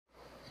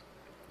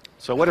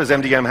So what does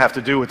MDM have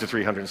to do with the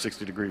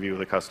 360-degree view of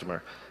the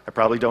customer? I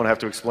probably don't have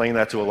to explain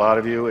that to a lot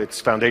of you.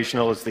 It's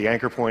foundational, it's the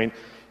anchor point.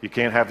 You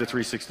can't have the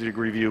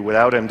 360-degree view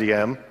without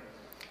MDM,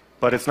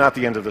 but it's not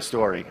the end of the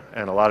story,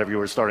 and a lot of you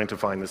are starting to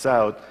find this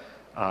out.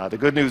 The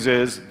good news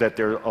is that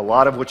a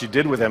lot of what you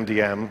did with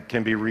MDM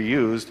can be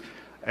reused,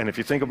 and if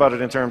you think about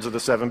it in terms of the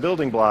 7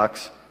 building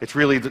blocks, it's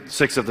really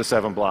 6 of the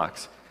 7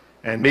 blocks,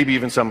 and maybe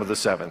even some of the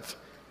 7th.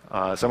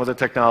 Some of the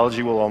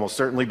technology will almost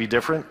certainly be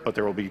different, but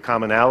there will be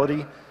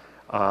commonality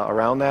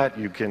around that.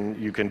 You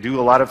can do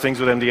a lot of things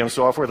with MDM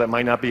software that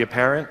might not be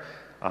apparent,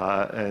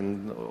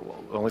 and the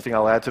only thing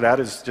I'll add to that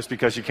is just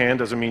because you can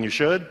doesn't mean you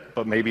should,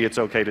 but maybe it's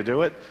okay to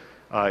do it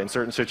in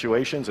certain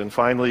situations. And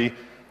finally,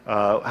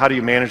 how do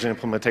you manage an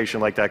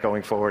implementation like that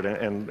going forward,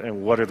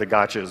 and what are the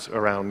gotchas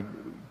around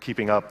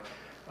keeping up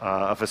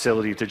a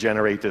facility to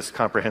generate this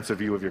comprehensive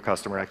view of your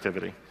customer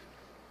activity?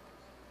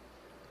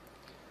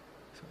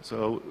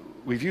 So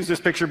we've used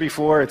this picture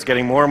before. It's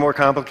getting more and more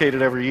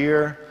complicated every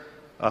year.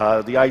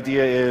 The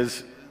idea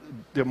is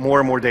that more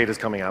and more data is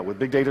coming out with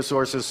big data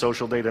sources,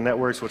 social data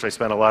networks, which I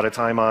spent a lot of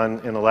time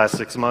on in the last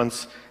 6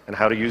 months, and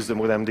how to use them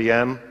with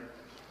MDM.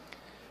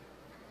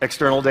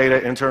 External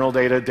data, internal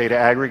data, data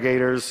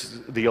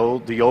aggregators, the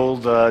old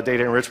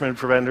data enrichment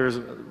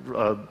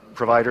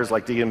providers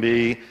like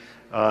D&B,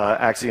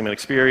 Acxiom, and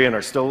Experian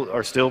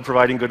are still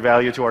providing good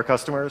value to our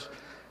customers.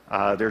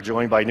 They're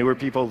joined by newer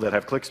people that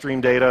have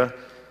clickstream data.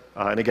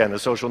 And again, the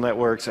social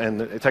networks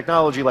and the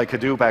technology like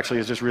Hadoop actually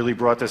has just really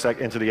brought this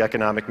into the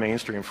economic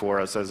mainstream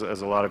for us, as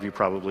a lot of you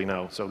probably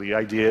know. So the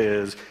idea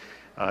is,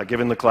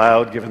 given the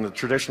cloud, given the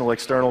traditional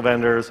external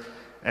vendors,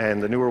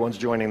 and the newer ones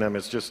joining them,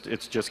 it's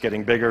just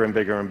getting bigger and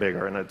bigger and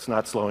bigger, and it's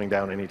not slowing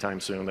down anytime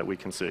soon that we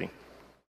can see.